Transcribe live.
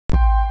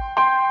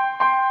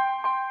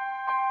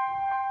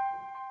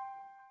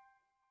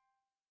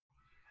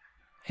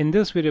In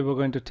this video we're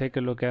going to take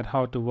a look at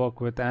how to work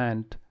with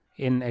ANT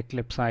in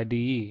Eclipse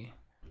IDE.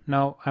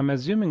 Now I'm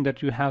assuming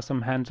that you have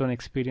some hands-on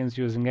experience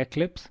using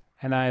Eclipse,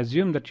 and I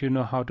assume that you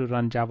know how to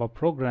run Java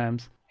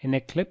programs in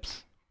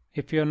Eclipse.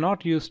 If you're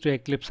not used to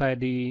Eclipse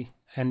IDE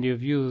and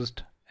you've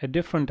used a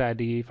different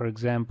IDE, for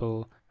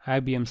example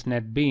IBM's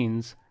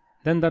NetBeans,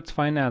 then that's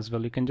fine as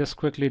well. You can just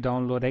quickly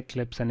download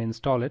Eclipse and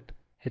install it.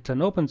 It's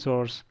an open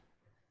source,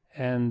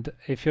 and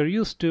if you're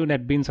used to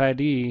NetBeans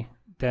IDE,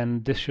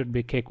 then this should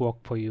be cakewalk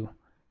for you.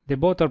 They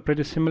both are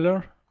pretty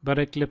similar, but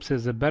Eclipse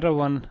is a better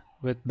one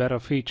with better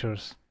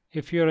features.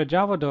 If you're a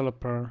Java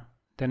developer,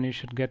 then you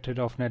should get rid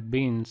of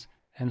NetBeans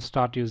and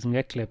start using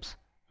Eclipse,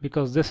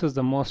 because this is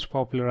the most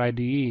popular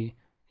IDE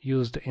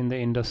used in the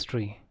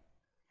industry.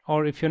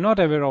 Or if you're not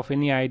aware of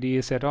any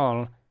IDEs at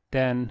all,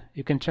 then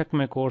you can check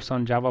my course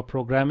on Java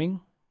programming.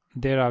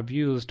 There I've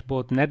used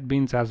both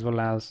NetBeans as well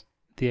as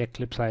the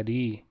Eclipse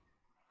IDE.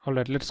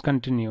 Alright, let's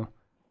continue.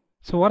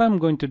 So what I'm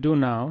going to do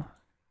now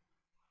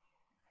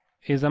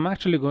is I'm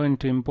actually going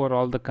to import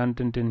all the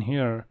content in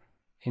here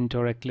into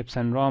our Eclipse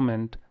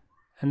environment,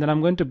 and then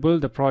I'm going to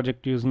build the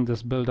project using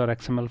this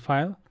build.xml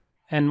file.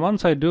 And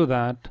once I do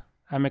that,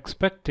 I'm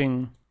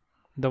expecting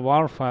the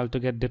var file to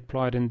get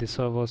deployed in the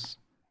server's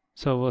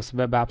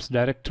web apps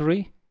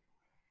directory.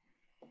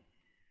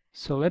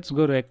 So let's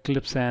go to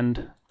Eclipse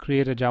and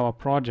create a Java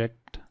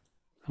project.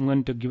 I'm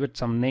going to give it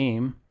some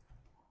name,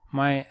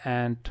 my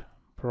ant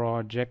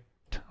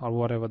project, or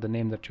whatever the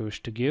name that you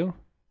wish to give.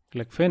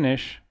 Click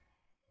Finish.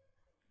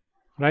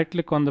 Right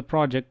click on the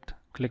project,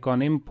 click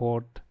on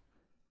Import,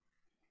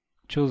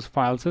 choose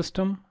File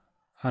System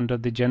under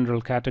the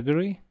General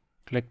category,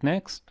 click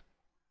Next,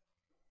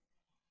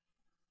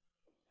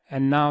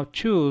 and now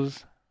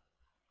choose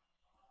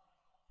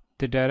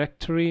the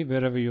directory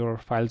wherever your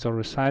files are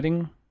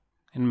residing.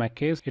 In my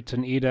case, it's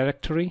an E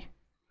directory.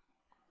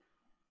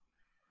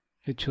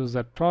 You choose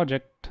that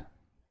project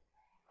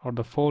or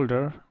the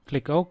folder,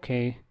 click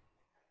OK,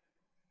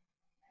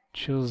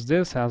 choose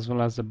this as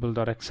well as the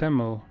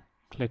build.xml,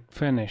 click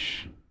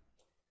Finish.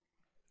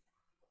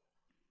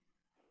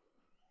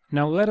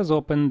 Now let us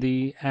open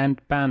the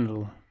ANT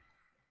panel.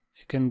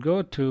 You can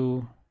go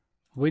to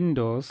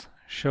Windows,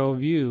 Show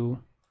View,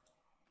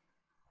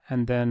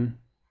 and then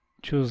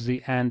choose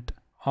the ANT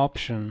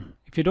option.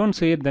 If you don't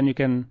see it, then you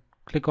can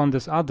click on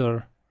this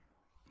Other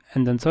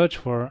and then search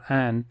for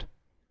ANT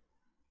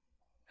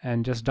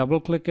and just double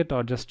click it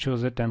or just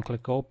choose it and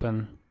click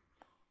Open.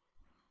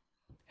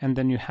 And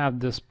then you have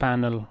this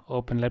panel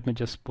open. Let me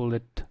just pull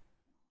it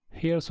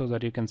here so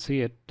that you can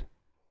see it.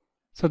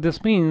 So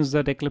this means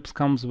that Eclipse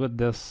comes with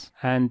this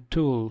ANT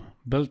tool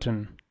built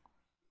in.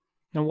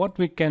 Now what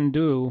we can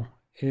do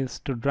is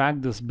to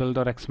drag this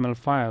build.xml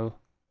file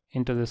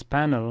into this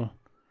panel,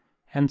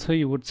 and so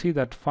you would see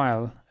that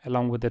file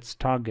along with its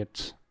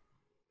targets.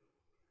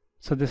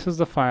 So this is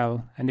the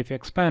file, and if you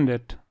expand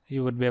it,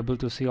 you would be able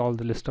to see all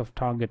the list of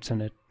targets in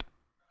it.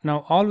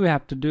 Now all we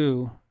have to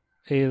do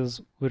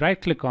is we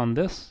right click on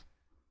this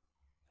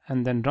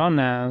and then run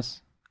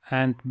as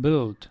ANT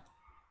build.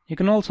 You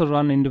can also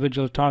run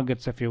individual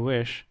targets if you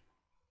wish.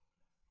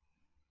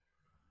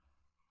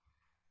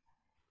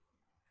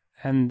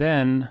 And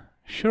then,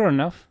 sure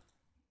enough,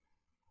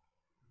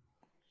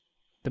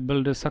 the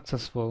build is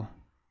successful.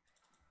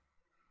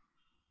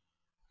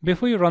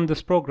 Before you run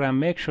this program,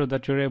 make sure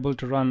that you're able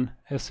to run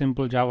a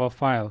simple Java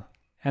file,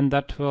 and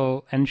that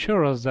will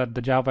ensure us that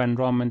the Java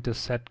environment is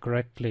set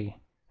correctly.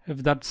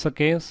 If that's the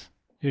case,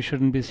 you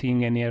shouldn't be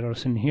seeing any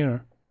errors in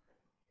here.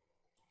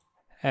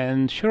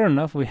 And sure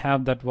enough, we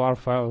have that var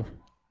file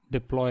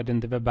deployed in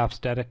the web apps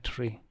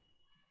directory.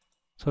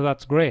 So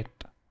that's great.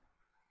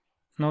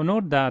 Now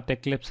note that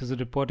Eclipse is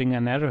reporting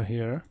an error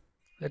here.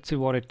 Let's see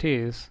what it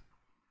is.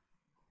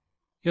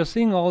 You're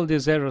seeing all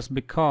these errors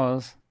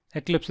because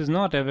Eclipse is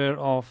not aware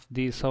of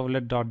the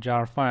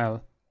servlet.jar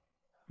file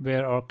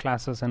where our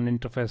classes and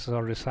interfaces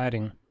are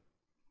residing.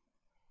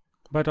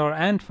 But our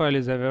ANT file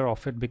is aware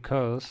of it,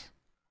 because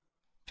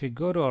if you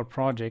go to our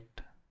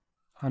project,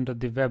 under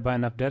the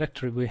web-inf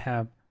directory we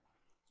have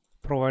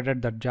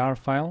provided that jar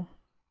file,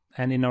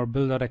 and in our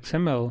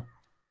build.xml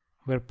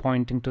we're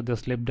pointing to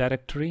this lib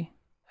directory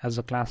as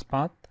a class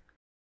path.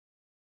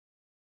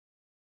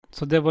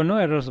 So there were no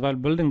errors while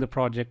building the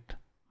project,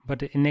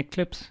 but in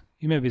Eclipse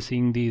you may be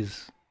seeing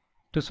these.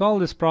 To solve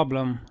this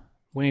problem,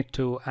 we need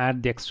to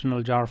add the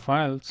external jar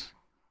files.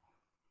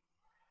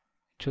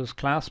 Choose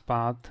class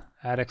path,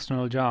 add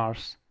external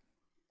jars,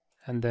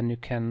 and then you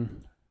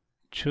can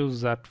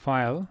choose that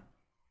file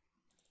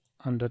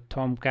under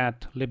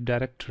Tomcat lib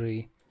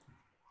directory,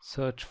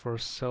 search for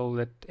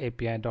servlet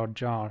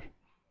api.jar.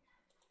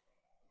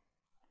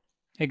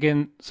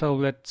 Again,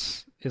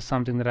 servlets is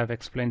something that I've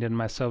explained in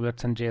my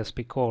servlets and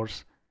JSP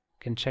course. You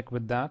can check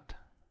with that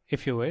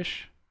if you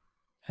wish.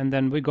 And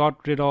then we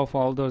got rid of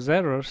all those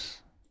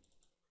errors.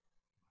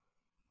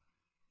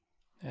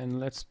 And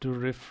let's do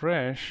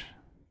refresh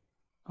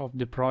of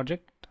the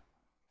project.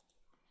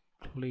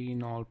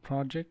 Clean all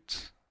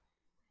projects.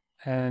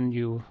 And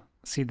you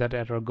see that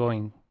error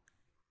going.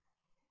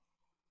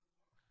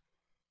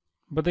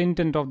 But the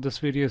intent of this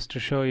video is to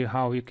show you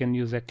how you can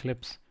use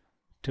Eclipse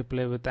to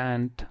play with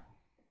Ant,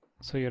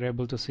 so you're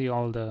able to see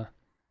all the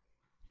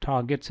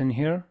targets in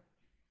here.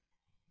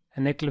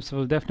 And Eclipse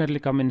will definitely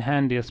come in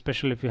handy,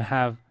 especially if you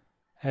have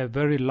a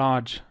very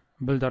large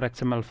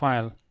build.xml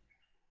file.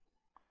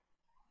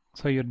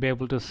 So you'd be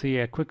able to see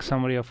a quick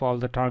summary of all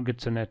the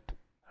targets in it,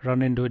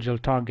 run individual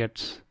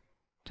targets,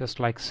 just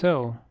like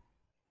so,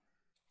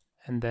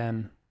 and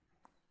then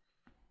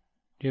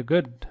you're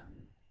good.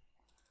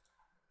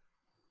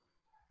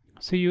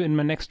 See you in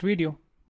my next video.